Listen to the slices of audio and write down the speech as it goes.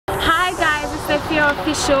Sophia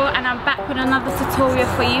Official, and I'm back with another tutorial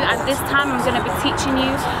for you, and this time I'm going to be teaching you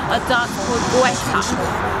a dance called Gweta.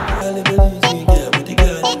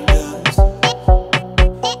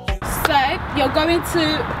 So you're going to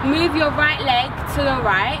move your right leg to the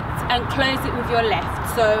right and close it with your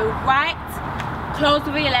left. So right, close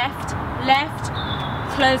with your left, left,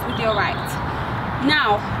 close with your right.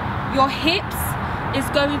 Now your hips is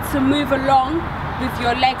going to move along with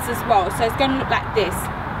your legs as well, so it's going to look like this: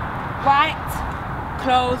 right,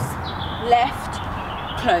 close, left,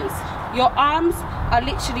 close. Your arms are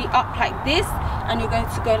literally up like this, and you're going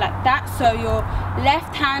to go like that. So your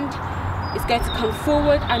left hand is going to come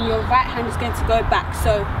forward and your right hand is going to go back.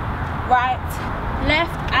 So right,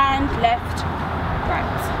 left, and left,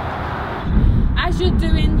 right. As you're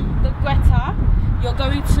doing the Gweta, you're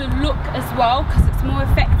going to look as well, because it's more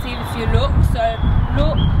effective if you look. So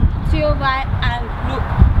look to your right and look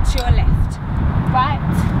to your left. Right,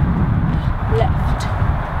 left.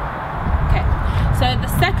 Okay, so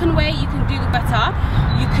the second way you can do the Gweta,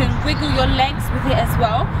 you can wiggle your legs with it as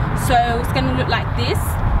well. So it's going to look like this: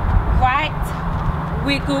 right,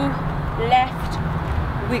 wiggle, left,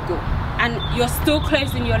 wiggle. And you're still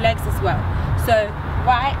closing your legs as well. So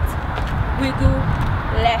right, wiggle,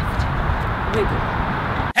 left, wiggle.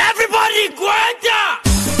 Everybody, Gweta!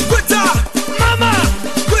 Gweta! Mama!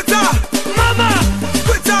 Gweta! Mama!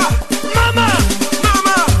 Gweta! Mama!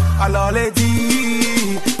 Mama!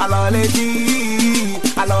 Aloledi, aloledi,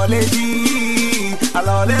 aloledi,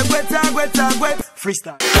 alole Gweta, Gweta, Gweta.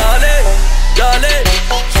 Freestyle. Darling,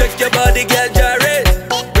 shake your body, girl,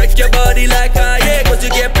 gyrate. Break your body like I, cause you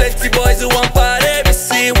get plenty boys who want party. We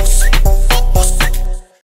see